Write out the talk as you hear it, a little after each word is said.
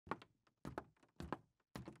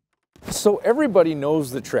So everybody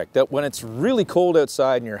knows the trick that when it's really cold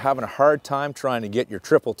outside and you're having a hard time trying to get your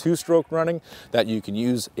triple two-stroke running, that you can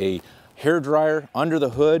use a hair dryer under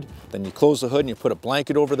the hood, then you close the hood and you put a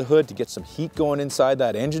blanket over the hood to get some heat going inside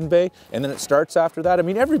that engine bay, and then it starts after that. I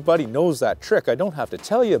mean, everybody knows that trick. I don't have to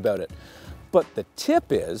tell you about it. But the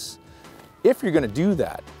tip is, if you're gonna do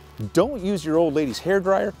that, don't use your old lady's hair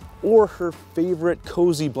dryer or her favorite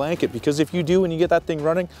cozy blanket, because if you do and you get that thing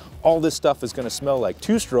running, all this stuff is gonna smell like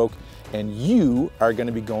two-stroke and you are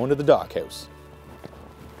gonna be going to the doghouse.